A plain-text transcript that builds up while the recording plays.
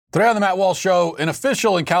Today on the Matt Walsh Show, an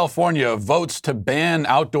official in California votes to ban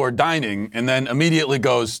outdoor dining and then immediately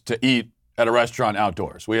goes to eat at a restaurant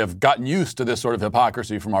outdoors. We have gotten used to this sort of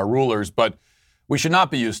hypocrisy from our rulers, but we should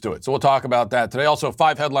not be used to it. So we'll talk about that today. Also,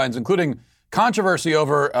 5 headlines, including controversy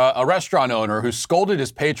over a restaurant owner who scolded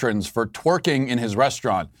his patrons for twerking in his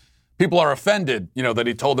restaurant. People are offended, that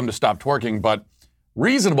he told them to stop twerking, but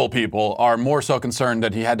reasonable people are more so concerned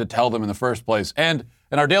that he had to tell them in the first place. And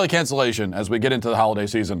in our daily cancellation, as we get into the holiday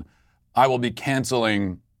season, I will be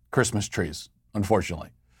canceling Christmas trees, unfortunately.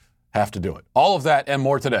 Have to do it. All of that and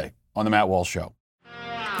more today on the Matt Walsh Show.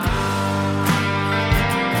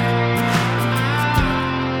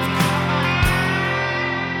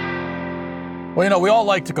 Well, we all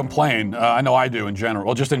like to complain. I know I do in general.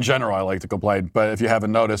 Well, just in general, I like to complain, but if you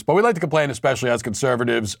haven't noticed. But we like to complain, especially as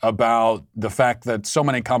conservatives, about the fact that so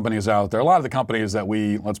many companies out there, a lot of the companies that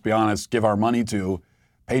we, let's be honest, give our money to,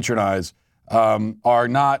 patronize, are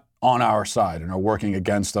not on our side and are working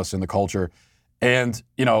against us in the culture. And,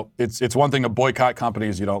 it's one thing to boycott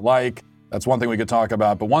companies you don't like. That's one thing we could talk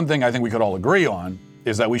about. But one thing I think we could all agree on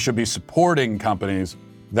is that we should be supporting companies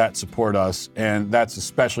that support us, and that's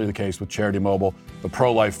especially the case with Charity Mobile, the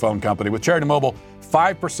pro-life phone company. With Charity Mobile,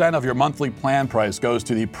 5% of your monthly plan price goes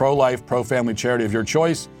to the pro-life, pro-family charity of your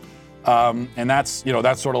choice, and that's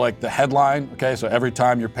sort of like the headline. Okay, so every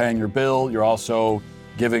time you're paying your bill, you're also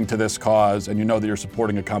giving to this cause, and you know that you're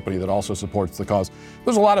supporting a company that also supports the cause.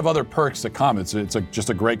 There's a lot of other perks that come. It's just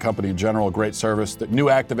a great company in general, a great service. That new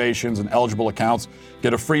activations and eligible accounts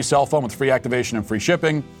get a free cell phone with free activation and free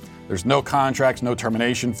shipping. There's no contracts, no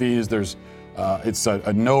termination fees. It's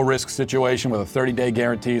a no-risk situation with a 30-day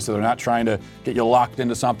guarantee, so they're not trying to get you locked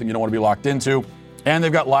into something you don't want to be locked into. And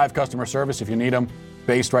they've got live customer service if you need them,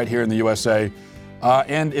 based right here in the USA.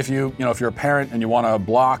 And if you're a parent and you want to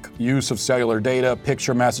block use of cellular data,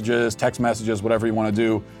 picture messages, text messages, whatever you want to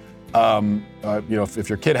do, if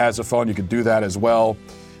your kid has a phone, you could do that as well.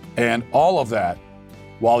 And all of that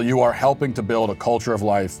while you are helping to build a culture of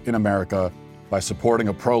life in America by supporting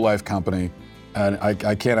a pro-life company. And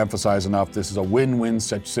I can't emphasize enough, this is a win-win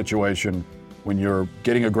situation when you're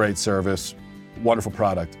getting a great service, wonderful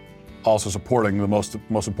product, also supporting the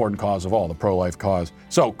most important cause of all, the pro-life cause.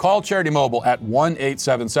 So call Charity Mobile at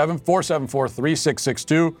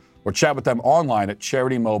 1-877-474-3662 or chat with them online at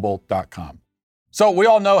CharityMobile.com. So we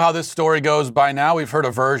all know how this story goes by now. We've heard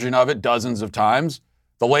a version of it dozens of times.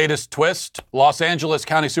 The latest twist, Los Angeles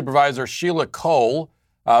County Supervisor Sheila Cole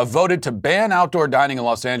voted to ban outdoor dining in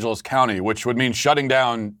Los Angeles County, which would mean shutting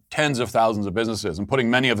down tens of thousands of businesses and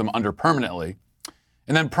putting many of them under permanently.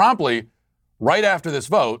 And then promptly, right after this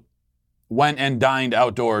vote, went and dined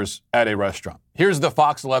outdoors at a restaurant. Here's the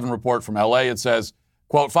Fox 11 report from LA. It says,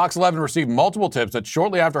 quote, Fox 11 received multiple tips that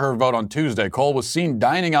shortly after her vote on Tuesday, Cole was seen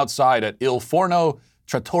dining outside at Il Forno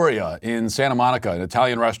Trattoria in Santa Monica, an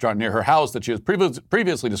Italian restaurant near her house that she has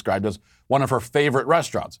previously described as one of her favorite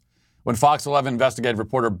restaurants. When Fox 11 investigative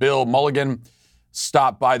reporter Bill Mulligan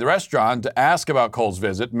stopped by the restaurant to ask about Cole's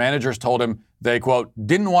visit, managers told him they, quote,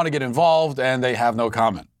 didn't want to get involved and they have no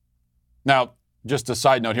comment. Now, just a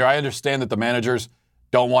side note here, I understand that the managers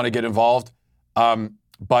don't want to get involved,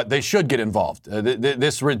 but they should get involved.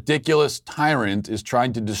 This ridiculous tyrant is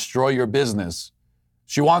trying to destroy your business.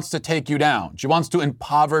 She wants to take you down. She wants to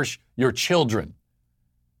impoverish your children.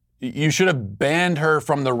 You should have banned her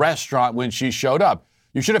from the restaurant when she showed up.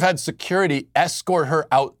 You should have had security escort her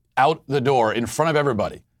out the door in front of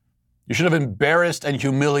everybody. You should have embarrassed and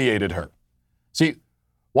humiliated her. See,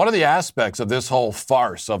 one of the aspects of this whole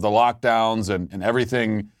farce of the lockdowns and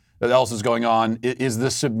everything that else is going on is the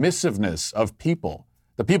submissiveness of people,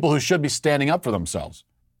 the people who should be standing up for themselves.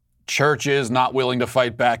 Churches not willing to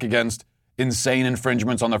fight back against insane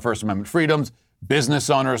infringements on their First Amendment freedoms, business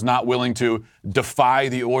owners not willing to defy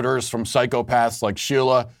the orders from psychopaths like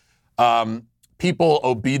Sheila, people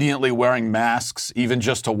obediently wearing masks, even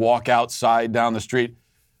just to walk outside down the street,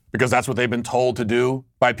 because that's what they've been told to do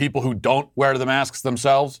by people who don't wear the masks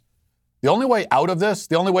themselves. The only way out of this,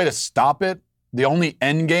 the only way to stop it, the only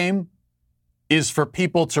end game is for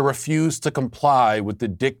people to refuse to comply with the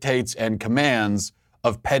dictates and commands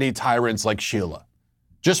of petty tyrants like Sheila.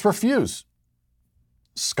 Just refuse.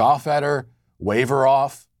 Scoff at her, wave her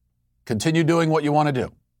off, continue doing what you want to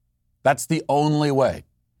do. That's the only way.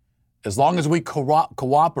 As long as we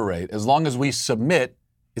cooperate, as long as we submit,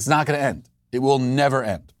 it's not going to end. It will never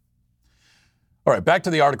end. All right, back to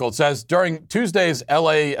the article. It says, during Tuesday's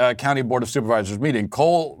LA County Board of Supervisors meeting,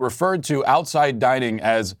 Cole referred to outside dining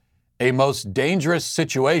as a most dangerous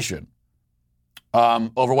situation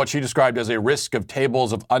over what she described as a risk of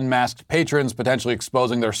tables of unmasked patrons potentially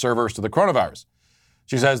exposing their servers to the coronavirus.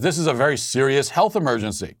 She says, this is a very serious health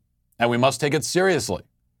emergency, and we must take it seriously.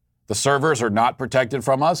 The servers are not protected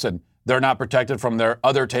from us, and they're not protected from their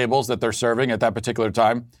other tables that they're serving at that particular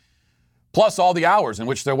time, plus all the hours in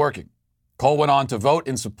which they're working. Cole went on to vote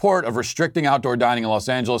in support of restricting outdoor dining in Los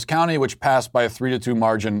Angeles County, which passed by a 3-2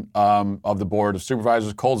 margin of the Board of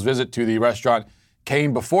Supervisors. Cole's visit to the restaurant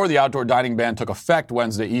came before the outdoor dining ban took effect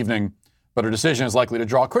Wednesday evening, but her decision is likely to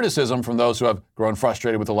draw criticism from those who have grown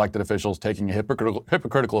frustrated with elected officials taking a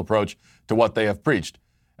hypocritical approach to what they have preached.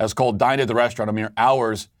 As Cole dined at the restaurant a mere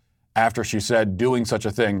hours after she said doing such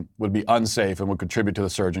a thing would be unsafe and would contribute to the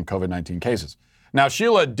surge in COVID-19 cases. Now,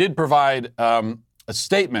 Sheila did provide a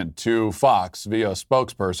statement to Fox via a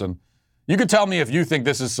spokesperson. You could tell me if you think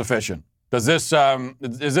this is sufficient. Is this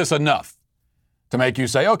enough to make you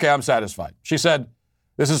say, okay, I'm satisfied? She said,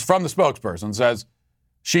 this is from the spokesperson, says,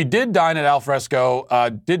 she did dine al fresco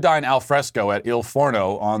at Il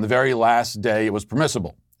Forno on the very last day it was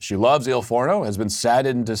permissible. She loves Il Forno, has been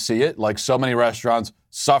saddened to see it, like so many restaurants,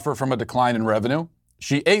 suffer from a decline in revenue.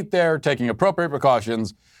 She ate there, taking appropriate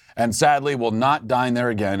precautions, and sadly will not dine there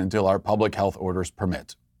again until our public health orders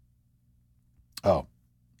permit. Oh,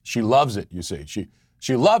 she loves it, you see.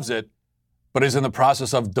 She loves it, but is in the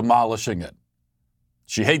process of demolishing it.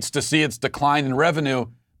 She hates to see its decline in revenue,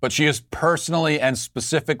 but she is personally and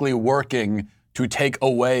specifically working to take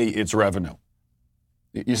away its revenue.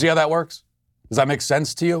 You see how that works? Does that make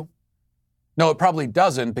sense to you? No, it probably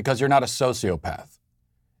doesn't, because you're not a sociopath.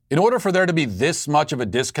 In order for there to be this much of a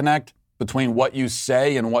disconnect between what you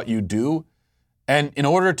say and what you do, and in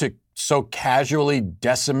order to so casually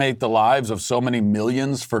decimate the lives of so many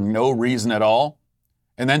millions for no reason at all,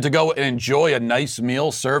 and then to go and enjoy a nice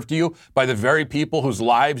meal served to you by the very people whose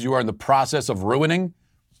lives you are in the process of ruining,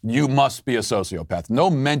 you must be a sociopath. No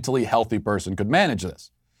mentally healthy person could manage this.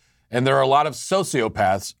 And there are a lot of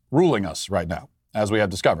sociopaths ruling us right now, as we have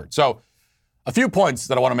discovered. So a few points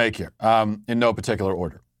that I want to make here in no particular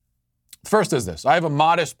order. First is this. I have a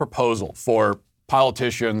modest proposal for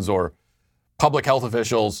politicians or public health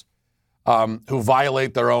officials who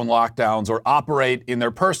violate their own lockdowns or operate in their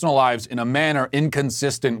personal lives in a manner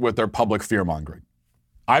inconsistent with their public fear-mongering.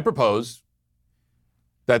 I propose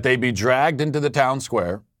that they be dragged into the town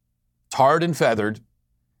square, tarred and feathered,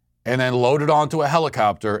 and then loaded onto a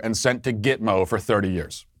helicopter and sent to Gitmo for 30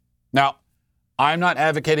 years. Now, I'm not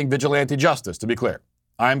advocating vigilante justice, to be clear.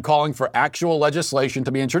 I'm calling for actual legislation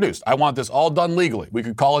to be introduced. I want this all done legally. We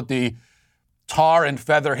could call it the Tar and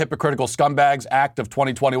Feather Hypocritical Scumbags Act of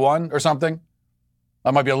 2021 or something.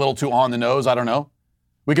 That might be a little too on the nose, I don't know.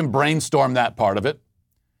 We can brainstorm that part of it.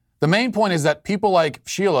 The main point is that people like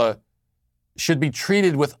Sheila should be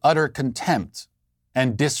treated with utter contempt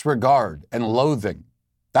and disregard and loathing.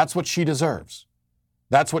 That's what she deserves.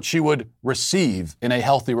 That's what she would receive in a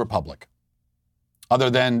healthy republic. Other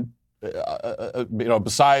than,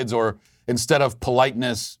 besides or instead of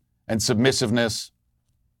politeness and submissiveness,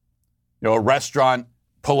 a restaurant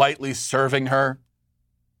politely serving her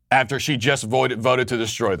after she just voted to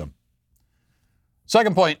destroy them.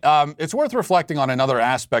 Second point, it's worth reflecting on another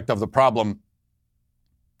aspect of the problem,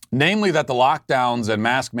 namely that the lockdowns and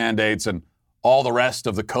mask mandates and all the rest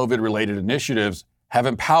of the COVID-related initiatives have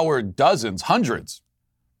empowered dozens, hundreds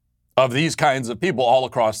of these kinds of people all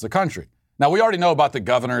across the country. Now, we already know about the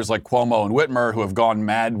governors like Cuomo and Whitmer who have gone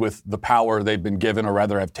mad with the power they've been given or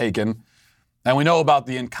rather have taken. And we know about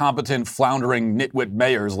the incompetent, floundering, nitwit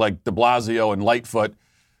mayors like de Blasio and Lightfoot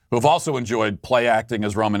who have also enjoyed play acting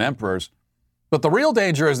as Roman emperors. But the real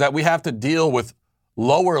danger is that we have to deal with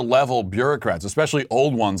lower-level bureaucrats, especially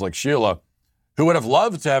old ones like Sheila, who would have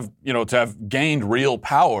loved to have gained real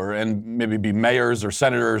power and maybe be mayors or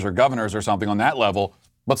senators or governors or something on that level,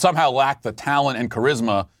 but somehow lack the talent and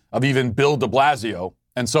charisma of even Bill de Blasio.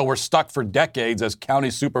 And so we're stuck for decades as county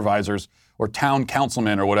supervisors or town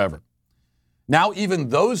councilmen or whatever. Now even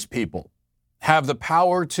those people have the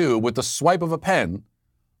power to, with the swipe of a pen,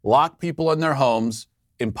 lock people in their homes,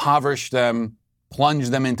 impoverish them, plunge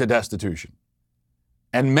them into destitution.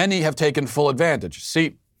 And many have taken full advantage.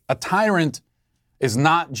 See, a tyrant is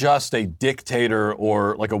not just a dictator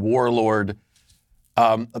or like a warlord.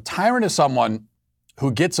 A tyrant is someone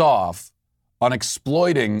who gets off on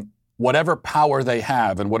exploiting whatever power they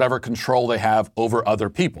have and whatever control they have over other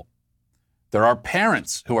people. There are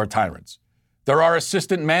parents who are tyrants. There are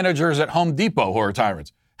assistant managers at Home Depot who are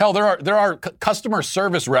tyrants. Hell, there are customer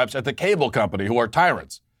service reps at the cable company who are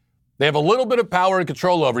tyrants. They have a little bit of power and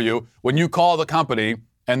control over you when you call the company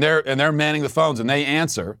and they're manning the phones and they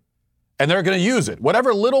answer, and they're going to use it.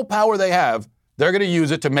 Whatever little power they have, they're going to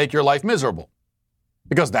use it to make your life miserable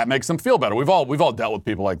because that makes them feel better. We've all dealt with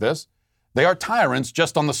people like this. They are tyrants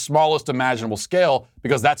just on the smallest imaginable scale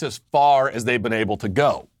because that's as far as they've been able to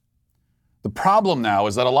go. The problem now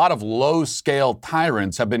is that a lot of low-scale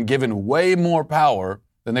tyrants have been given way more power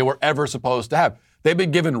than they were ever supposed to have. They've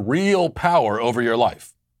been given real power over your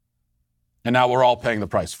life. And now we're all paying the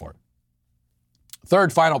price for it.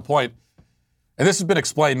 Third, final point, and this has been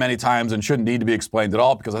explained many times and shouldn't need to be explained at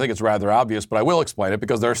all because I think it's rather obvious, but I will explain it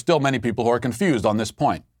because there are still many people who are confused on this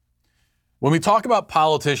point. When we talk about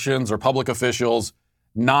politicians or public officials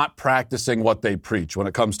not practicing what they preach when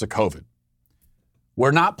it comes to COVID,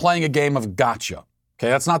 we're not playing a game of gotcha. Okay,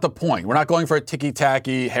 that's not the point. We're not going for a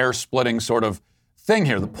ticky-tacky, hair-splitting sort of thing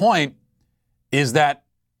here. The point is that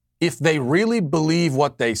if they really believe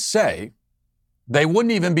what they say, they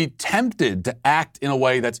wouldn't even be tempted to act in a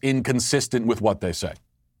way that's inconsistent with what they say.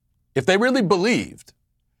 If they really believed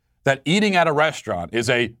that eating at a restaurant is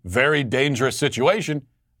a very dangerous situation,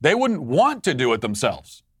 they wouldn't want to do it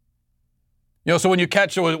themselves. So when you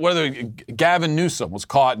catch whether Gavin Newsom was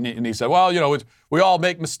caught and he said, well, we all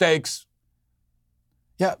make mistakes.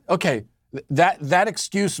 Yeah, okay, that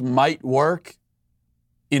excuse might work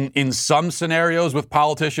in some scenarios with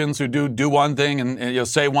politicians who do one thing and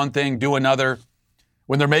say one thing, do another,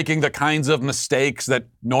 when they're making the kinds of mistakes that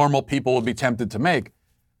normal people would be tempted to make.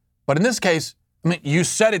 But in this case, you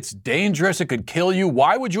said it's dangerous, it could kill you.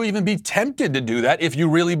 Why would you even be tempted to do that if you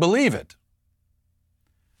really believe it?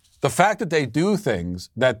 The fact that they do things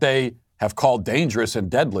that they have called dangerous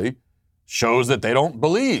and deadly shows that they don't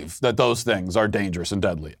believe that those things are dangerous and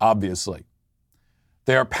deadly, obviously.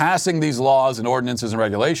 They are passing these laws and ordinances and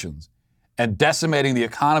regulations and decimating the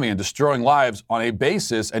economy and destroying lives on a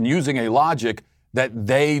basis and using a logic that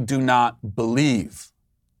they do not believe,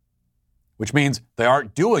 which means they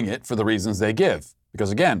aren't doing it for the reasons they give.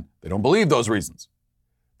 Because again, they don't believe those reasons.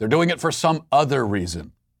 They're doing it for some other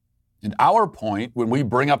reason. And our point when we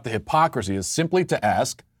bring up the hypocrisy is simply to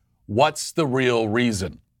ask, what's the real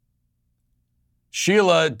reason?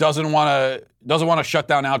 Sheila doesn't want to shut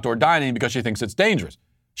down outdoor dining because she thinks it's dangerous.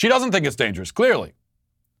 She doesn't think it's dangerous, clearly.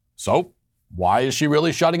 So why is she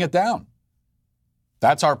really shutting it down?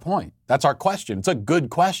 That's our point. That's our question. It's a good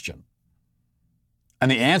question. And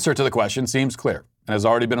the answer to the question seems clear and has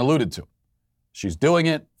already been alluded to. She's doing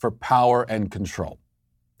it for power and control.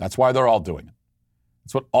 That's why they're all doing it.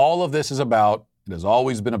 It's what all of this is about. It has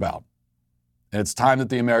always been about. And it's time that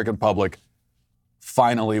the American public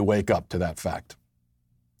finally wake up to that fact.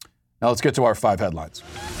 Now let's get to our 5 headlines.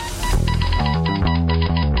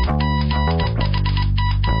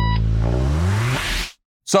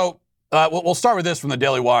 So we'll start with this from the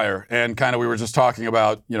Daily Wire, and kind of we were just talking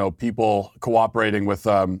about people cooperating with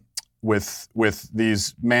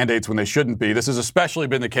these mandates when they shouldn't be. This has especially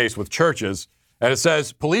been the case with churches, and it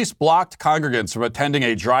says police blocked congregants from attending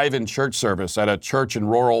a drive-in church service at a church in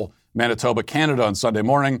rural Manitoba, Canada, on Sunday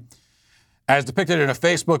morning. As depicted in a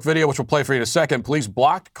Facebook video, which we'll play for you in a second, police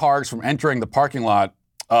blocked cars from entering the parking lot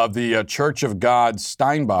of the Church of God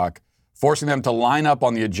Steinbach, forcing them to line up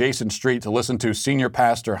on the adjacent street to listen to senior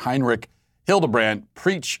pastor Heinrich Hildebrand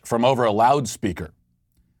preach from over a loudspeaker.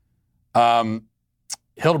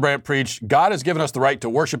 Hildebrand preached, God has given us the right to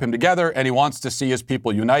worship him together, and he wants to see his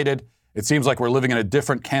people united. It seems like we're living in a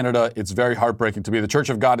different Canada. It's very heartbreaking to me. The Church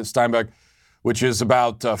of God at Steinbach, which is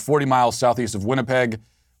about 40 miles southeast of Winnipeg,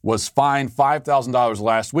 was fined $5,000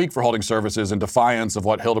 last week for holding services in defiance of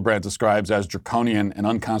what Hildebrand describes as draconian and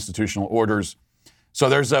unconstitutional orders. So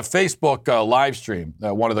there's a Facebook live stream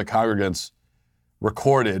that one of the congregants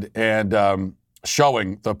recorded and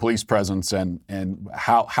showing the police presence and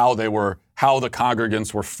how the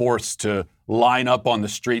congregants were forced to line up on the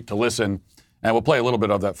street to listen. And we'll play a little bit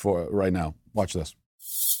of that for right now. Watch this.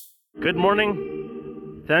 Good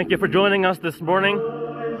morning. Thank you for joining us this morning.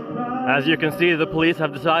 As you can see, the police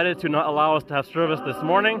have decided to not allow us to have service this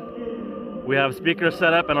morning. We have speakers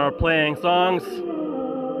set up and are playing songs.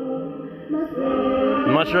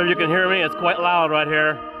 I'm not sure if you can hear me. It's quite loud right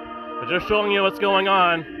here. But just showing you what's going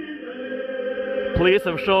on. Police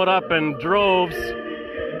have showed up in droves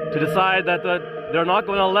to decide that they're not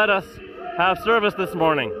going to let us have service this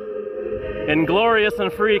morning in glorious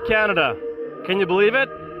and free Canada. Can you believe it?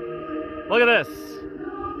 Look at this.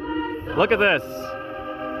 Look at this.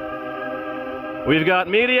 We've got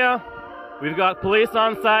media, we've got police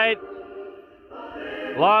on site,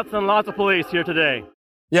 lots and lots of police here today.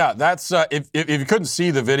 Yeah, that's if you couldn't see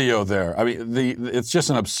the video there, I mean, it's just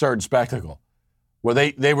an absurd spectacle where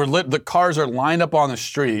they were the cars are lined up on the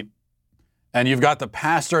street, and you've got the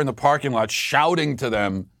pastor in the parking lot shouting to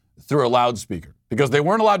them through a loudspeaker because they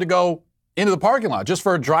weren't allowed to go into the parking lot just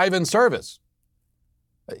for a drive-in service.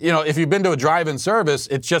 If you've been to a drive-in service,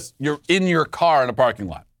 it's just you're in your car in a parking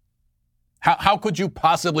lot. How could you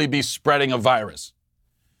possibly be spreading a virus?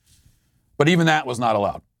 But even that was not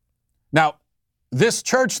allowed. Now, this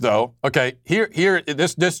church, though, okay,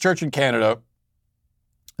 this church in Canada,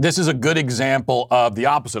 this is a good example of the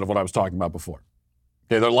opposite of what I was talking about before.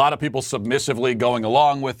 Okay, there are a lot of people submissively going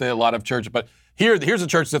along with it, a lot of churches, but here's a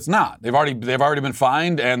church that's not. They've already been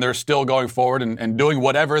fined, and they're still going forward and doing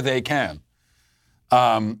whatever they can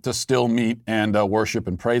to still meet and worship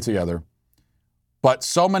and pray together. But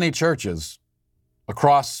so many churches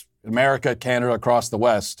across America, Canada, across the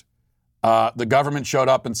West, the government showed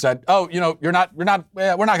up and said, "Oh, we're not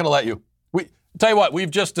going to let you. Tell you what,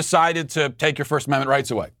 we've just decided to take your First Amendment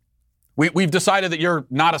rights away. We've decided that you're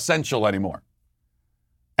not essential anymore,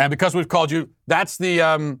 and because we've called you, that's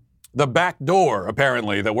the back door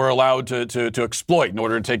apparently that we're allowed to exploit in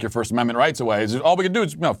order to take your First Amendment rights away. Is all we can do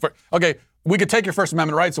is okay." We could take your First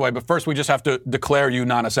Amendment rights away, but first we just have to declare you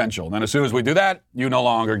non-essential. And then as soon as we do that, you no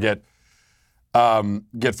longer get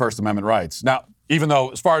First Amendment rights. Now, even though,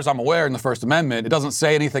 as far as I'm aware, in the First Amendment, it doesn't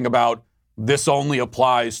say anything about this only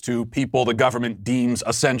applies to people the government deems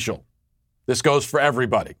essential. This goes for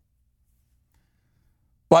everybody.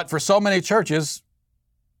 But for so many churches,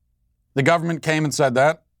 the government came and said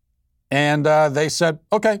that, and they said,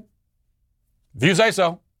 okay, if you say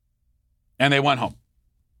so, and they went home.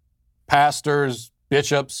 Pastors,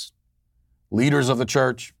 bishops, leaders of the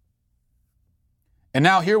church. And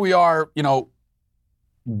now here we are,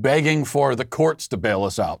 begging for the courts to bail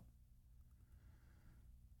us out.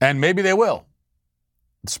 And maybe they will.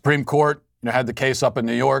 The Supreme Court had the case up in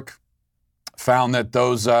New York, found that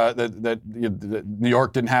those that New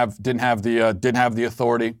York didn't have the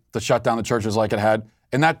authority to shut down the churches like it had,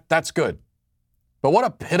 and that's good. But what a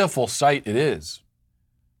pitiful sight it is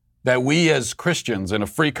that we as Christians in a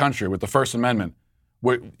free country with the First Amendment,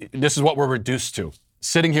 this is what we're reduced to.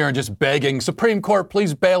 Sitting here and just begging, Supreme Court,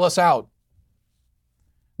 please bail us out.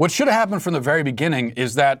 What should have happened from the very beginning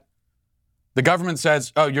is that the government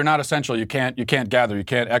says, oh, you're not essential, you can't gather, you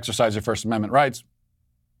can't exercise your First Amendment rights.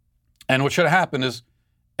 And what should have happened is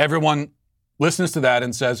everyone listens to that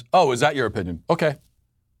and says, oh, is that your opinion? Okay,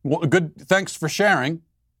 well, good, thanks for sharing.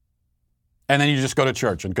 And then you just go to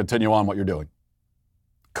church and continue on what you're doing.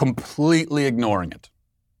 Completely ignoring it.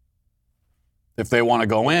 If they want to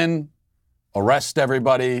go in, arrest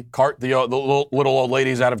everybody, cart the little old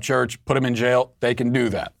ladies out of church, put them in jail, they can do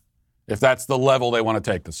that. If that's the level they want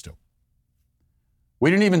to take this to. We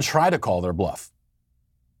didn't even try to call their bluff.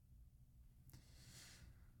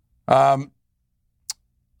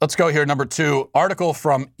 Let's go here. Number 2, article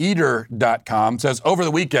from Eater.com says, over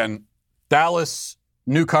the weekend, Dallas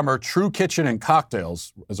newcomer True Kitchen and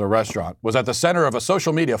Cocktails, as a restaurant, was at the center of a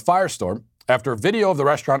social media firestorm after video of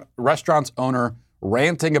the restaurant's owner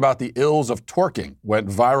ranting about the ills of twerking went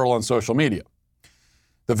viral on social media.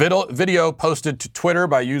 The video posted to Twitter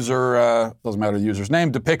by user, doesn't matter the user's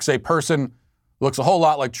name, depicts a person who looks a whole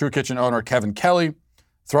lot like True Kitchen owner Kevin Kelly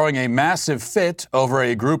throwing a massive fit over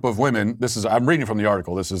a group of women. I'm reading from the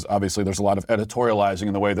article. This is obviously, there's a lot of editorializing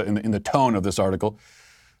in the way that in the tone of this article.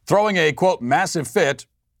 Throwing a, quote, massive fit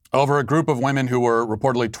over a group of women who were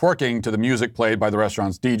reportedly twerking to the music played by the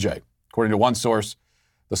restaurant's DJ. According to one source,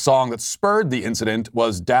 the song that spurred the incident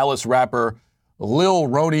was Dallas rapper Lil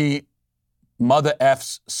Roni Mother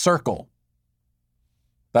F's Circle.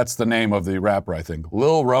 That's the name of the rapper, I think.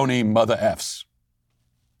 Lil Roni Mother F's.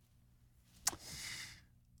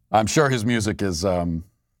 I'm sure his music is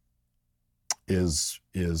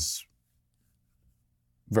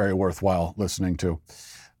very worthwhile listening to.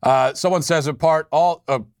 Someone says instead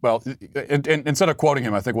of quoting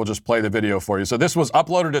him, I think we'll just play the video for you. So this was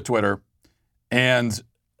uploaded to Twitter, and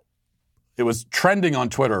it was trending on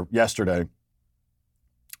Twitter yesterday.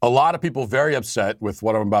 A lot of people very upset with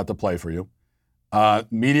what I'm about to play for you.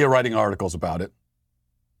 Media writing articles about it.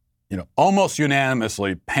 Almost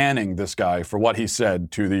unanimously panning this guy for what he said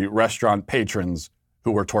to the restaurant patrons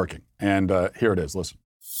who were twerking. And here it is. Listen.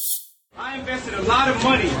 I invested a lot of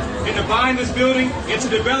money into buying this building, into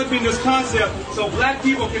developing this concept, so black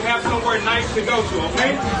people can have somewhere nice to go to,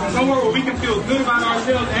 okay? Somewhere where we can feel good about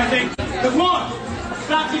ourselves as a... Come on!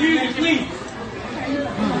 Stop the music, please!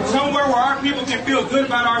 Somewhere where our people can feel good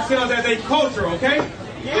about ourselves as a culture, okay?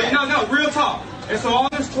 Yeah. No, real talk. And so all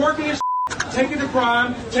this twerking and take it to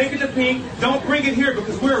Prime, take it to Pink, don't bring it here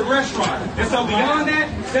because we're a restaurant. And so beyond that,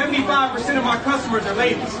 75% of my customers are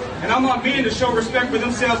ladies. And I want men to show respect for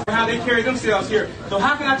themselves for how they carry themselves here. So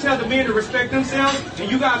how can I tell the men to respect themselves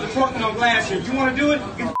and you guys are twerking on glass here? If you want to do it,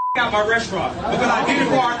 get the out my restaurant. Because I did it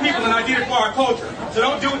for our people and I did it for our culture. So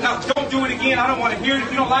don't do it now. Don't do it again. I don't want to hear it.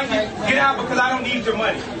 If you don't like it, get out because I don't need your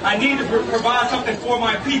money. I need to provide something for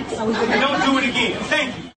my people. And don't do it again.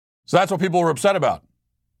 Thank you. So that's what people were upset about.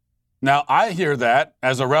 Now, I hear that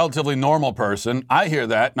as a relatively normal person. I hear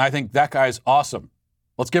that, and I think that guy's awesome.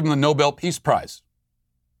 Let's give him the Nobel Peace Prize.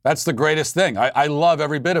 That's the greatest thing. I love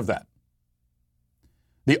every bit of that.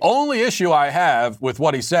 The only issue I have with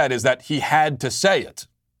what he said is that he had to say it.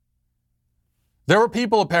 There were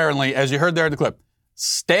people apparently, as you heard there in the clip,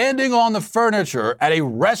 standing on the furniture at a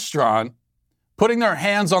restaurant, putting their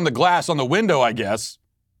hands on the glass on the window, I guess,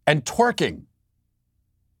 and twerking.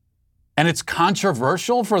 And it's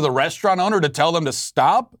controversial for the restaurant owner to tell them to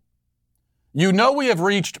stop? You know we have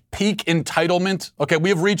reached peak entitlement. Okay, we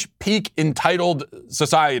have reached peak entitled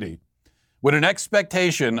society when an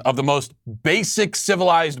expectation of the most basic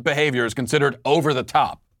civilized behavior is considered over the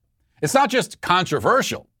top. It's not just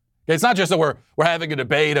controversial. Okay, it's not just that we're having a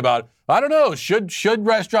debate about, I don't know, should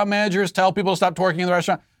restaurant managers tell people to stop twerking in the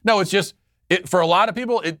restaurant? No, it's just, for a lot of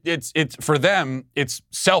people, it's for them, it's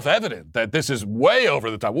self-evident that this is way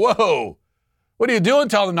over the top. Whoa, what are you doing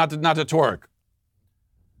telling them not to twerk?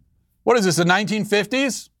 What is this, the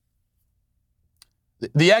 1950s?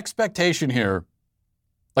 The expectation here,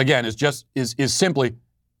 again, is simply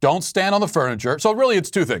don't stand on the furniture. So really, it's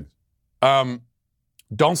two things.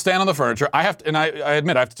 Don't stand on the furniture. I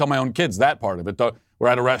admit I have to tell my own kids that part of it. We're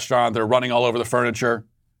at a restaurant, they're running all over the furniture.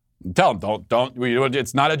 Tell them, don't.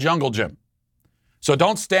 It's not a jungle gym. So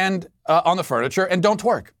don't stand on the furniture and don't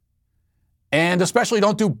twerk. And especially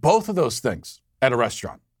don't do both of those things at a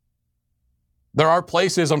restaurant. There are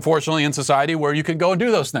places, unfortunately, in society where you can go and do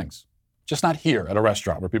those things. Just not here at a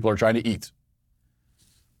restaurant where people are trying to eat.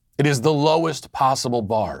 It is the lowest possible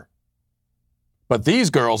bar. But these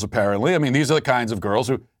girls, apparently, these are the kinds of girls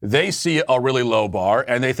who, they see a really low bar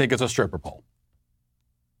and they think it's a stripper pole.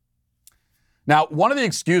 Now, one of the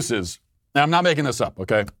excuses, and I'm not making this up,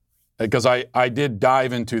 okay? Because I did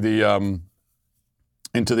dive into the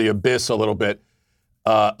abyss a little bit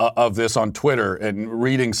of this on Twitter and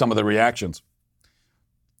reading some of the reactions.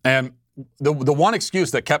 And the one excuse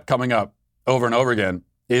that kept coming up over and over again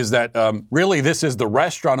is that really this is the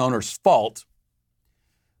restaurant owner's fault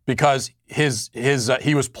because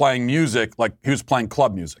he was playing music, like he was playing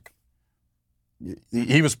club music.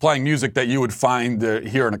 He was playing music that you would find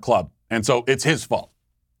here in a club. And so it's his fault.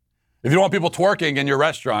 If you don't want people twerking in your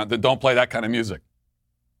restaurant, then don't play that kind of music.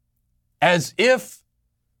 As if,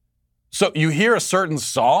 so you hear a certain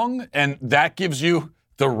song and that gives you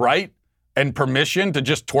the right and permission to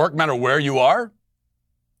just twerk no matter where you are?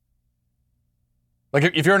 Like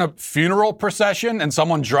if you're in a funeral procession and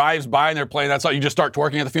someone drives by and they're playing that song, you just start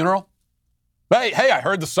twerking at the funeral? Hey, I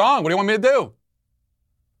heard the song. What do you want me to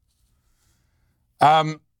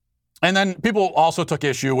do? And then people also took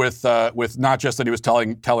issue with not just that he was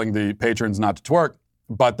telling the patrons not to twerk,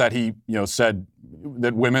 but that he said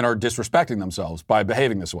that women are disrespecting themselves by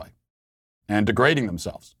behaving this way and degrading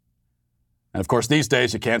themselves. And of course, these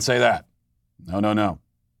days you can't say that. No.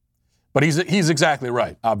 But he's exactly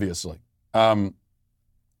right. Obviously,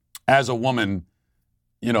 as a woman,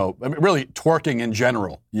 really twerking in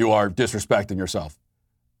general, you are disrespecting yourself,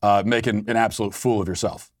 making an absolute fool of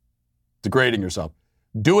yourself, degrading yourself.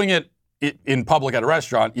 Doing it in public at a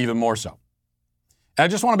restaurant, even more so. And I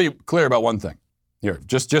just want to be clear about one thing here,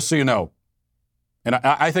 just so you know. And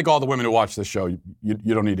I think all the women who watch this show, you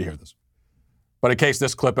don't need to hear this. But in case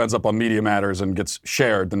this clip ends up on Media Matters and gets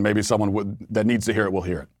shared, then maybe someone that needs to hear it will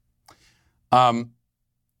hear it.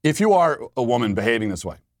 If you are a woman behaving this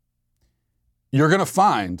way, you're going to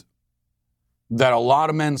find that a lot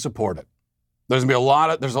of men support it. There's going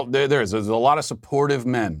to be there's a lot of supportive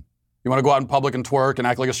men. You want to go out in public and twerk and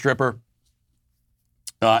act like a stripper?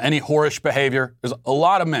 Any whorish behavior? There's a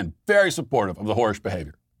lot of men very supportive of the whorish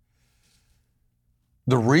behavior.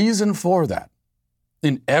 The reason for that,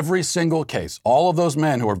 in every single case, all of those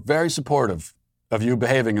men who are very supportive of you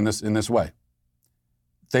behaving in this way,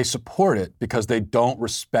 they support it because they don't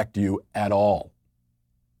respect you at all.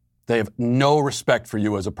 They have no respect for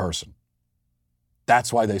you as a person.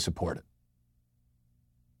 That's why they support it.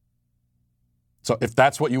 So if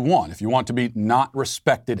that's what you want, if you want to be not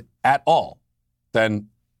respected at all, then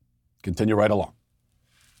continue right along.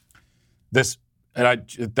 That's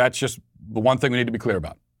just the one thing we need to be clear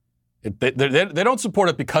about. They don't support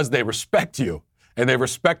it because they respect you and they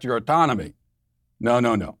respect your autonomy.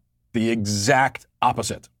 No. The exact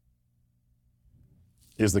opposite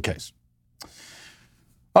is the case.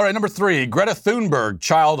 All right, number 3, Greta Thunberg,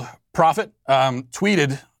 child prophet,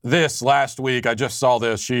 tweeted this last week. I just saw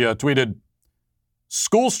this. She tweeted,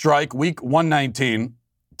 "School strike week 119.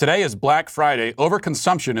 Today is Black Friday.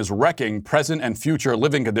 Overconsumption is wrecking present and future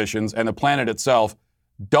living conditions and the planet itself.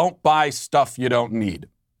 Don't buy stuff you don't need."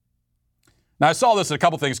 Now, I saw this and a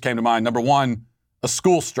couple things came to mind. Number one, a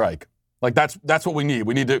school strike. Like that's what we need.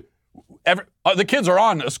 We need to. The kids are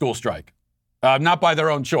on a school strike, not by their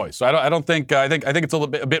own choice. So I don't think. I think it's a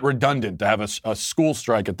bit redundant to have a school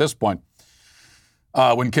strike at this point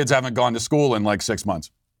when kids haven't gone to school in like 6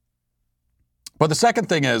 months. But the second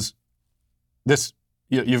thing is this: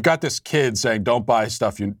 you've got this kid saying, "Don't buy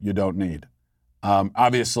stuff you don't need."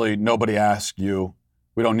 Obviously, nobody asked you.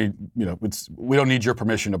 We don't need we don't need your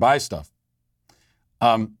permission to buy stuff.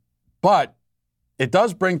 But it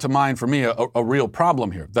does bring to mind for me a real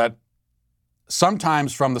problem here, that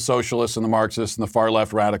sometimes from the socialists and the Marxists and the far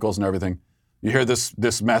left radicals and everything, you hear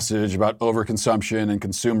this message about overconsumption and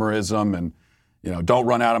consumerism and, don't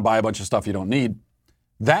run out and buy a bunch of stuff you don't need.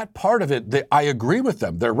 That part of it, I agree with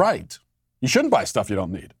them. They're right. You shouldn't buy stuff you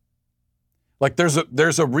don't need. Like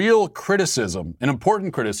there's a real criticism, an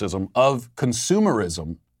important criticism of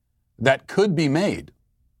consumerism that could be made.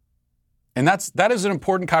 And that is an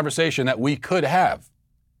important conversation that we could have.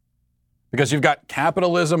 Because you've got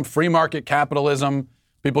capitalism, free market capitalism.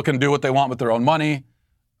 People can do what they want with their own money.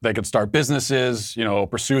 They could start businesses,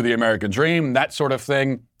 pursue the American dream, that sort of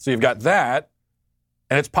thing. So you've got that.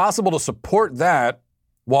 And it's possible to support that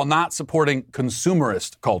while not supporting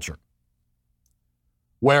consumerist culture,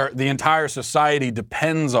 where the entire society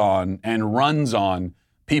depends on and runs on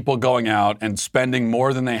people going out and spending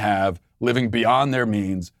more than they have, living beyond their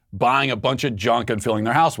means, buying a bunch of junk and filling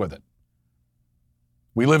their house with it.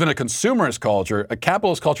 We live in a consumerist culture. A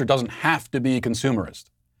capitalist culture doesn't have to be consumerist.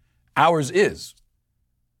 Ours is.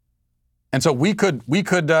 And so we could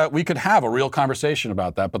have a real conversation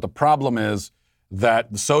about that. But the problem is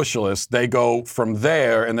that the socialists, they go from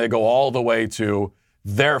there and they go all the way to,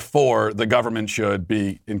 therefore, the government should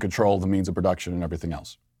be in control of the means of production and everything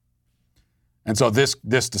else. And so this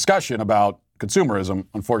discussion about consumerism,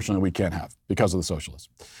 unfortunately, we can't have because of the socialists.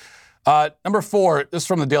 Number 4, this is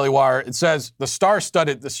from the Daily Wire. It says, the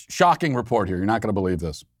star-studded, this shocking report here, you're not going to believe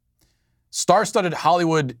this. Star-studded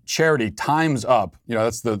Hollywood charity Time's Up,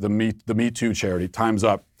 that's the Me Too charity, Time's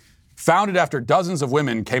Up, founded after dozens of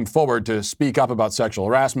women came forward to speak up about sexual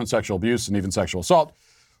harassment, sexual abuse, and even sexual assault,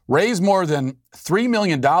 raised more than $3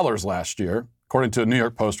 million last year, according to a New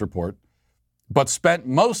York Post report, but spent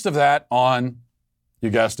most of that on, you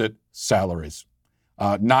guessed it, salaries,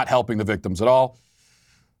 not helping the victims at all.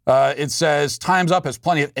 It says Time's Up has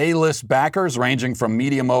plenty of A-list backers, ranging from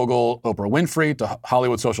media mogul Oprah Winfrey to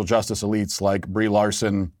Hollywood social justice elites like Brie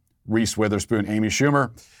Larson, Reese Witherspoon, Amy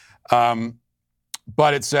Schumer.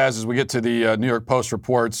 But it says, as we get to the New York Post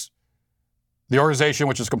reports, the organization,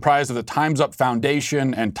 which is comprised of the Time's Up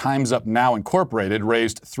Foundation and Time's Up Now Incorporated,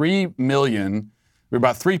 raised about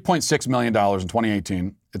 $3.6 million in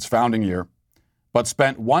 2018, its founding year, but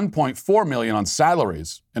spent $1.4 million on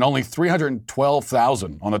salaries and only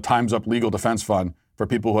 $312,000 on the Time's Up Legal Defense Fund for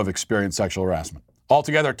people who have experienced sexual harassment.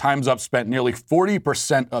 Altogether, Time's Up spent nearly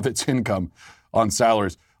 40% of its income on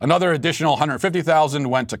salaries. Another additional $150,000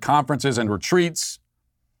 went to conferences and retreats.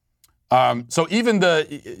 So even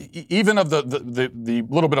of the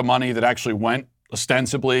little bit of money that actually went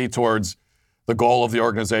ostensibly towards the goal of the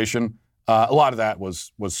organization, a lot of that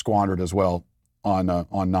was squandered as well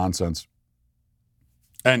on nonsense.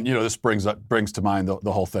 And this brings to mind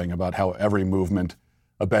the whole thing about how every movement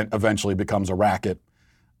eventually becomes a racket.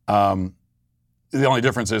 The only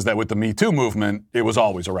difference is that with the Me Too movement, it was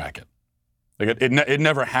always a racket. Like it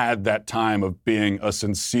never had that time of being a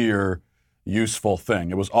sincere, useful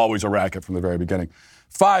thing. It was always a racket from the very beginning.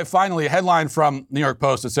 5, finally, a headline from New York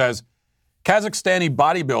Post that says, Kazakhstani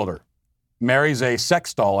bodybuilder marries a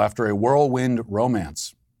sex doll after a whirlwind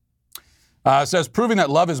romance. It says, proving that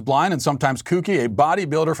love is blind and sometimes kooky, a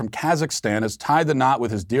bodybuilder from Kazakhstan has tied the knot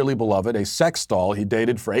with his dearly beloved, a sex doll he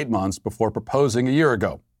dated for 8 months before proposing a year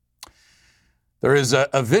ago. There is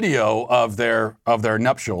a video of their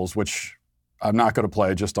nuptials, which I'm not going to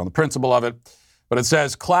play just on the principle of it. But it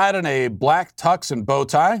says, clad in a black tux and bow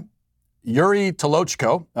tie, Yuri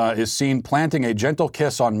Tolochko is seen planting a gentle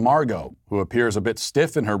kiss on Margot, who appears a bit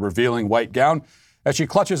stiff in her revealing white gown as she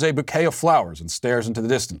clutches a bouquet of flowers and stares into the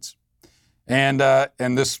distance. And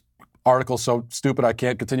this article's so stupid I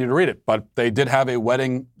can't continue to read it, but they did have a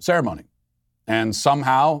wedding ceremony. And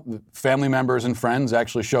somehow family members and friends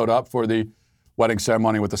actually showed up for the wedding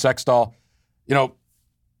ceremony with the sex doll.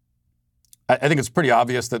 I think it's pretty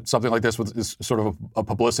obvious that something like this is sort of a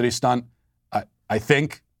publicity stunt. I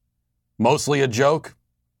think mostly a joke,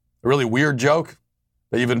 a really weird joke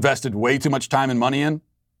that you've invested way too much time and money in.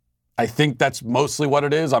 I think that's mostly what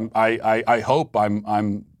it is. I hope.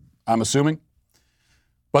 I'm assuming.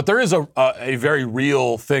 But there is a very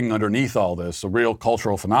real thing underneath all this, a real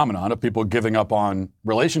cultural phenomenon of people giving up on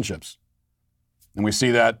relationships. And we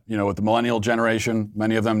see that, with the millennial generation,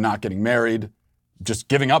 many of them not getting married, just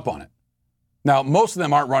giving up on it. Now, most of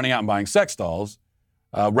them aren't running out and buying sex dolls.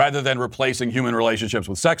 Rather than replacing human relationships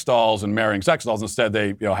with sex dolls and marrying sex dolls, instead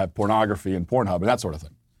they have pornography and Pornhub and that sort of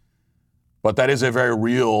thing. But that is a very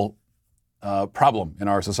real problem in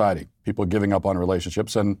our society. People giving up on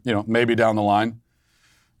relationships, and maybe down the line,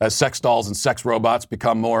 as sex dolls and sex robots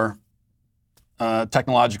become more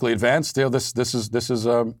technologically advanced,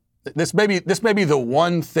 this may be the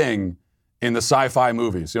one thing in the sci-fi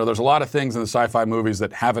movies. There's a lot of things in the sci-fi movies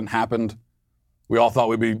that haven't happened. We all thought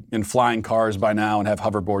we'd be in flying cars by now and have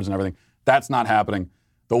hoverboards and everything. That's not happening.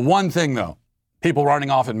 The one thing, though, people running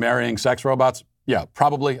off and marrying sex robots, yeah,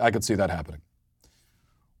 probably I could see that happening.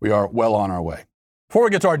 We are well on our way. Before we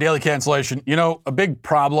get to our daily cancellation, a big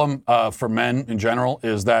problem for men in general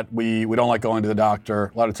is that we don't like going to the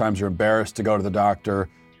doctor. A lot of times you're embarrassed to go to the doctor,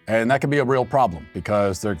 and that can be a real problem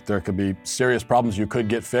because there could be serious problems you could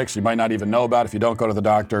get fixed. You might not even know about if you don't go to the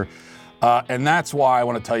doctor. And that's why I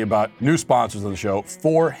want to tell you about new sponsors of the show,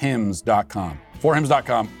 4hims.com.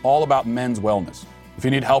 4hims.com, all about men's wellness. If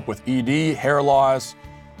you need help with ED, hair loss,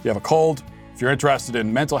 you have a cold, if you're interested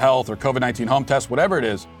in mental health or COVID-19 home tests, whatever it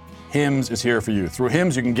is, Hims is here for you. Through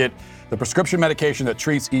Hims, you can get the prescription medication that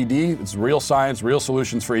treats ED. It's real science, real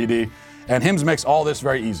solutions for ED. And Hims makes all this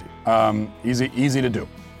very easy, easy to do.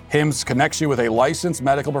 Hims connects you with a licensed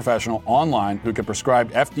medical professional online who can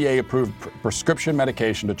prescribe FDA-approved prescription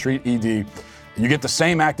medication to treat ED. You get the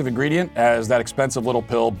same active ingredient as that expensive little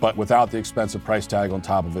pill, but without the expensive price tag on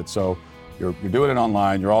top of it. So you're doing it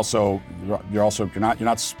online. You're not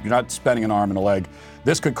spending an arm and a leg.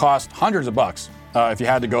 This could cost hundreds of bucks if you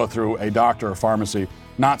had to go through a doctor or pharmacy.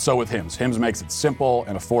 Not so with Hims. Hims makes it simple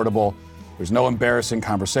and affordable. There's no embarrassing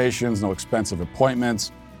conversations, no expensive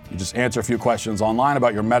appointments. You just answer a few questions online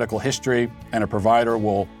about your medical history, and a provider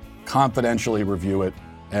will confidentially review it.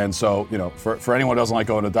 And so, for anyone who doesn't like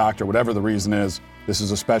going to the doctor, whatever the reason is, this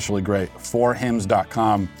is especially great.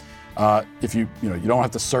 4hims.com. If you don't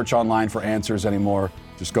have to search online for answers anymore,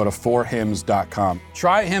 just go to 4hims.com.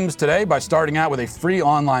 Try Hims today by starting out with a free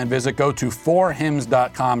online visit. Go to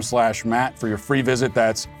 4hims.com/Matt for your free visit.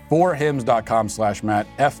 That's 4hims.com/Matt,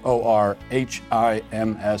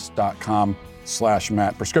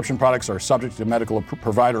 FORHIMS.com/Matt. Prescription products are subject to medical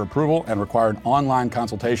provider approval and require an online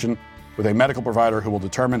consultation with a medical provider who will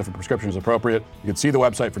determine if a prescription is appropriate. You can see the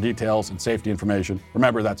website for details and safety information.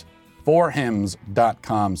 Remember, that's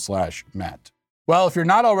 4hims.com/Matt. Well, if you're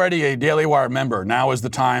not already a Daily Wire member, now is the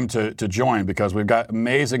time to join, because we've got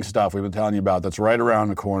amazing stuff we've been telling you about that's right around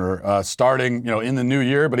the corner, starting in the new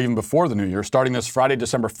year, but even before the new year, starting this Friday,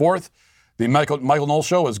 December 4th. The Michael Knowles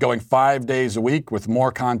Show is going 5 days a week with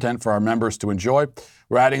more content for our members to enjoy.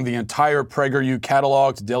 We're adding the entire PragerU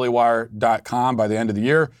catalog to dailywire.com by the end of the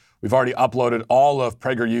year. We've already uploaded all of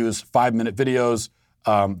PragerU's 5-minute videos,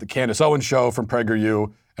 the Candace Owens Show from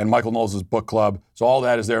PragerU, and Michael Knowles' book club. So all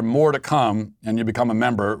that is there. More to come, and you become a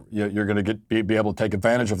member. You're going to be able to take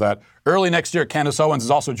advantage of that. Early next year, Candace Owens is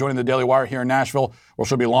also joining the Daily Wire here in Nashville, where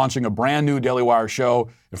she'll be launching a brand new Daily Wire show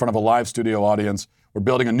in front of a live studio audience. We're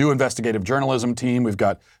building a new investigative journalism team. We've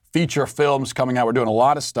got feature films coming out. We're doing a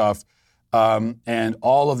lot of stuff. And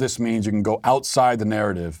all of this means you can go outside the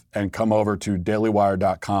narrative and come over to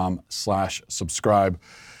dailywire.com/subscribe.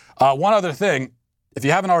 One other thing, if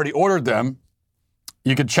you haven't already ordered them,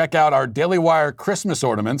 you can check out our Daily Wire Christmas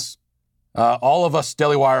ornaments. All of us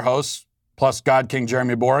Daily Wire hosts, plus God King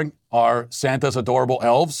Jeremy Boring, are Santa's adorable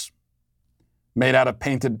elves made out of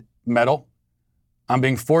painted metal. I'm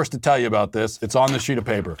being forced to tell you about this. It's on the sheet of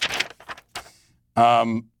paper.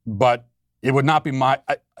 But it would not be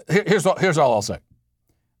here's all I'll say.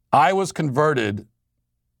 I was converted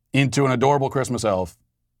into an adorable Christmas elf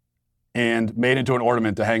and made into an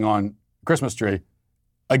ornament to hang on Christmas tree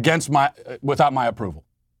without my approval.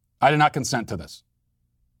 I did not consent to this.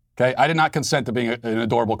 Okay? I did not consent to being an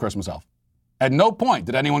adorable Christmas elf. At no point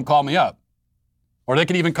did anyone call me up. Or they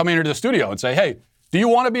could even come into the studio and say, hey, do you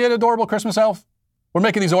want to be an adorable Christmas elf? We're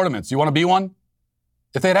making these ornaments. You want to be one?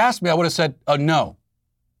 If they'd asked me, I would have said, no.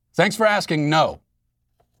 Thanks for asking, no.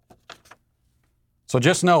 So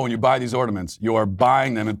just know when you buy these ornaments, you are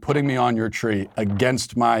buying them and putting me on your tree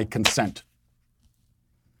against my consent.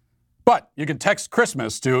 But you can text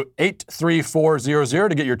Christmas to 83400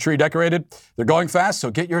 to get your tree decorated. They're going fast, so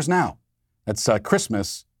get yours now. That's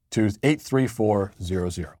Christmas to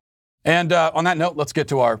 83400. And on that note, let's get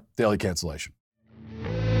to our daily cancellation.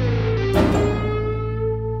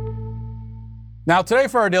 Now, today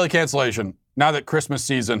for our daily cancellation, now that Christmas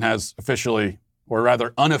season has officially, or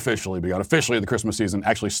rather unofficially begun, officially the Christmas season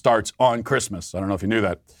actually starts on Christmas. I don't know if you knew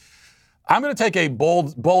that. I'm going to take a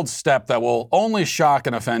bold step that will only shock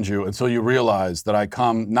and offend you until you realize that I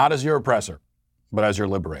come not as your oppressor, but as your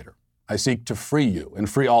liberator. I seek to free you and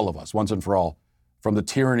free all of us, once and for all, from the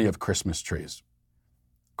tyranny of Christmas trees.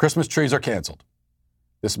 Christmas trees are canceled.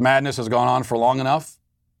 This madness has gone on for long enough.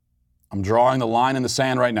 I'm drawing the line in the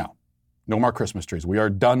sand right now. No more Christmas trees. We are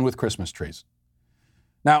done with Christmas trees.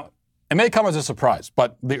 Now, it may come as a surprise,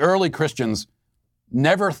 but the early Christians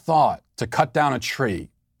never thought to cut down a tree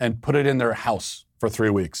and put it in their house for 3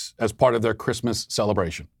 weeks as part of their Christmas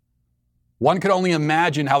celebration. One could only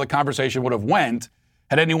imagine how the conversation would have went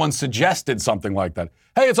had anyone suggested something like that.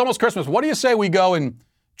 Hey, it's almost Christmas. What do you say we go and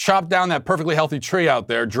chop down that perfectly healthy tree out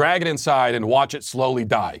there, drag it inside, and watch it slowly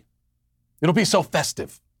die? It'll be so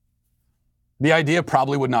festive. The idea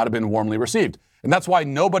probably would not have been warmly received. And that's why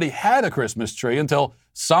nobody had a Christmas tree until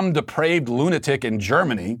some depraved lunatic in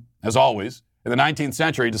Germany, as always, in the 19th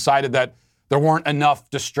century, decided that there weren't enough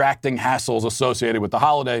distracting hassles associated with the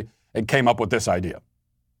holiday and came up with this idea.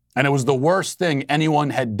 And it was the worst thing anyone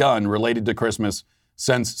had done related to Christmas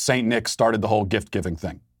since St. Nick started the whole gift-giving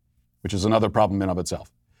thing, which is another problem in of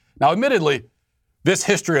itself. Now, admittedly, this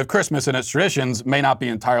history of Christmas and its traditions may not be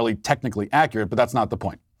entirely technically accurate, but that's not the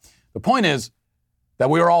point. The point is that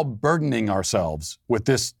we are all burdening ourselves with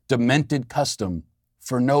this demented custom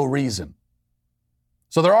for no reason.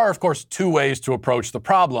 So there are, of course, two ways to approach the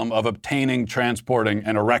problem of obtaining, transporting,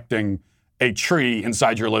 and erecting a tree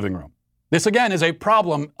inside your living room. This, again, is a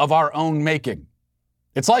problem of our own making.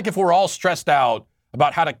 It's like if we're all stressed out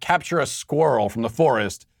about how to capture a squirrel from the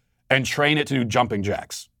forest and train it to do jumping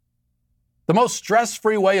jacks. The most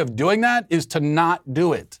stress-free way of doing that is to not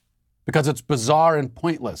do it because it's bizarre and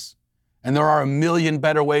pointless. And there are a million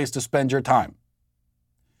better ways to spend your time.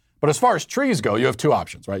 But as far as trees go, you have two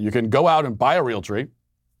options, right? You can go out and buy a real tree,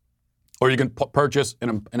 or you can purchase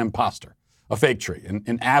an imposter, a fake tree,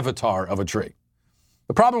 an avatar of a tree.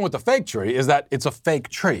 The problem with the fake tree is that it's a fake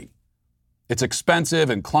tree. It's expensive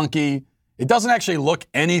and clunky. It doesn't actually look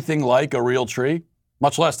anything like a real tree,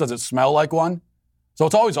 much less does it smell like one. So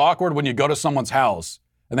it's always awkward when you go to someone's house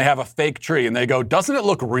and they have a fake tree and they go, "Doesn't it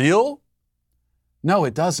look real?" No,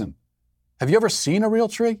 it doesn't. Have you ever seen a real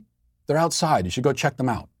tree? They're outside. You should go check them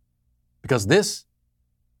out. Because this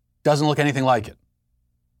doesn't look anything like it.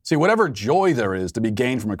 See, whatever joy there is to be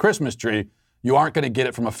gained from a Christmas tree, you aren't going to get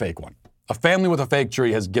it from a fake one. A family with a fake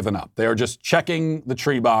tree has given up. They are just checking the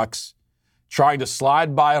tree box, trying to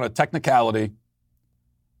slide by on a technicality.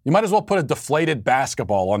 You might as well put a deflated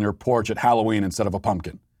basketball on your porch at Halloween instead of a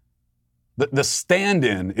pumpkin. The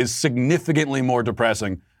stand-in is significantly more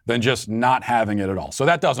depressing than just not having it at all. So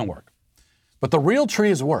that doesn't work. But the real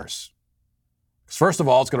tree is worse. Because first of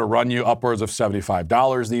all, it's going to run you upwards of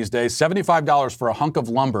 $75 these days. $75 for a hunk of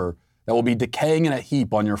lumber that will be decaying in a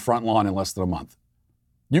heap on your front lawn in less than a month.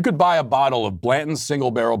 You could buy a bottle of Blanton's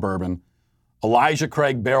Single Barrel Bourbon, Elijah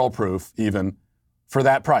Craig Barrel Proof even, for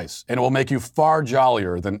that price. And it will make you far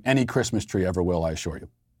jollier than any Christmas tree ever will, I assure you.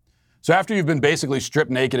 So after you've been basically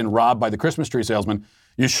stripped naked and robbed by the Christmas tree salesman,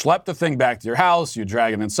 you schlep the thing back to your house, you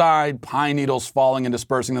drag it inside, pine needles falling and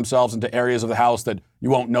dispersing themselves into areas of the house that you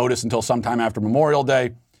won't notice until sometime after Memorial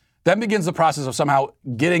Day. Then begins the process of somehow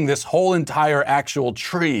getting this whole entire actual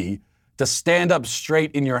tree to stand up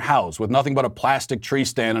straight in your house with nothing but a plastic tree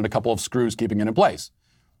stand and a couple of screws keeping it in place.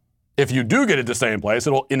 If you do get it to stay in place,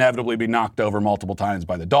 it'll inevitably be knocked over multiple times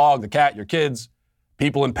by the dog, the cat, your kids,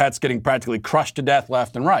 people and pets getting practically crushed to death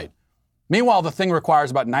left and right. Meanwhile, the thing requires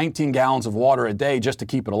about 19 gallons of water a day just to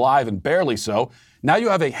keep it alive, and barely so. Now you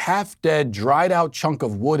have a half-dead, dried-out chunk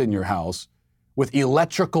of wood in your house with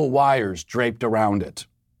electrical wires draped around it.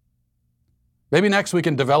 Maybe next we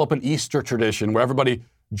can develop an Easter tradition where everybody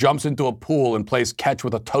jumps into a pool and plays catch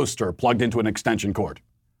with a toaster plugged into an extension cord.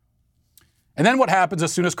 And then what happens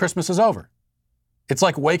as soon as Christmas is over? It's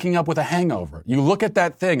like waking up with a hangover. You look at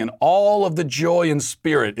that thing and all of the joy and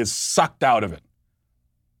spirit is sucked out of it.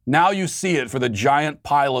 Now you see it for the giant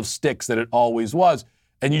pile of sticks that it always was,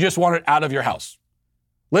 and you just want it out of your house.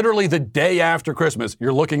 Literally the day after Christmas,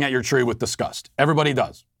 you're looking at your tree with disgust. Everybody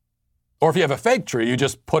does. Or if you have a fake tree, you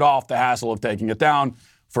just put off the hassle of taking it down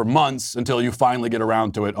for months until you finally get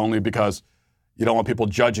around to it, only because you don't want people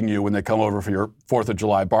judging you when they come over for your 4th of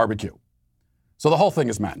July barbecue. So the whole thing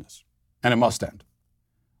is madness, and it must end.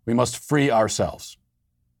 We must free ourselves.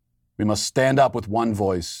 We must stand up with one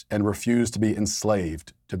voice and refuse to be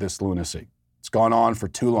enslaved to this lunacy. It's gone on for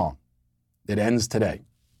too long. It ends today.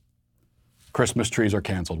 Christmas trees are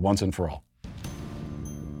canceled once and for all.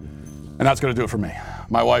 And that's going to do it for me.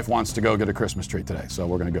 My wife wants to go get a Christmas tree today, so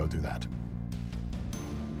we're going to go do that.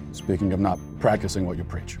 Speaking of not practicing what you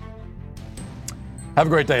preach. Have a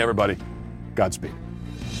great day, everybody. Godspeed.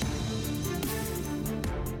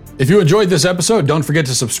 If you enjoyed this episode, don't forget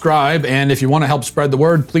to subscribe. And if you want to help spread the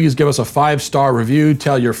word, please give us a 5-star review.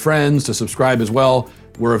 Tell your friends to subscribe as well.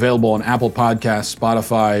 We're available on Apple Podcasts,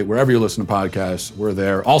 Spotify, wherever you listen to podcasts, we're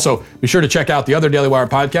there. Also, be sure to check out the other Daily Wire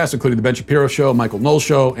podcasts, including The Ben Shapiro Show, Michael Knowles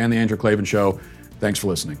Show, and The Andrew Klavan Show. Thanks for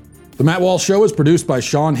listening. The Matt Walsh Show is produced by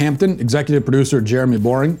Sean Hampton, executive producer Jeremy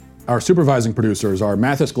Boring. Our supervising producers are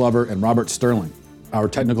Mathis Glover and Robert Sterling. Our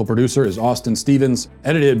technical producer is Austin Stevens,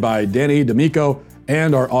 edited by Danny D'Amico,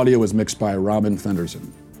 and our audio is mixed by Robin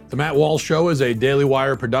Fenderson. The Matt Walsh Show is a Daily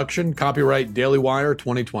Wire production, copyright Daily Wire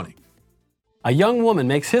 2020. A young woman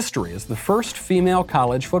makes history as the first female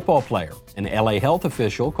college football player. An LA health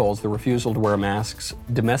official calls the refusal to wear masks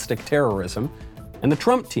domestic terrorism. And the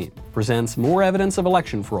Trump team presents more evidence of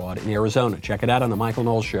election fraud in Arizona. Check it out on The Michael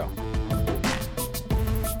Knowles Show.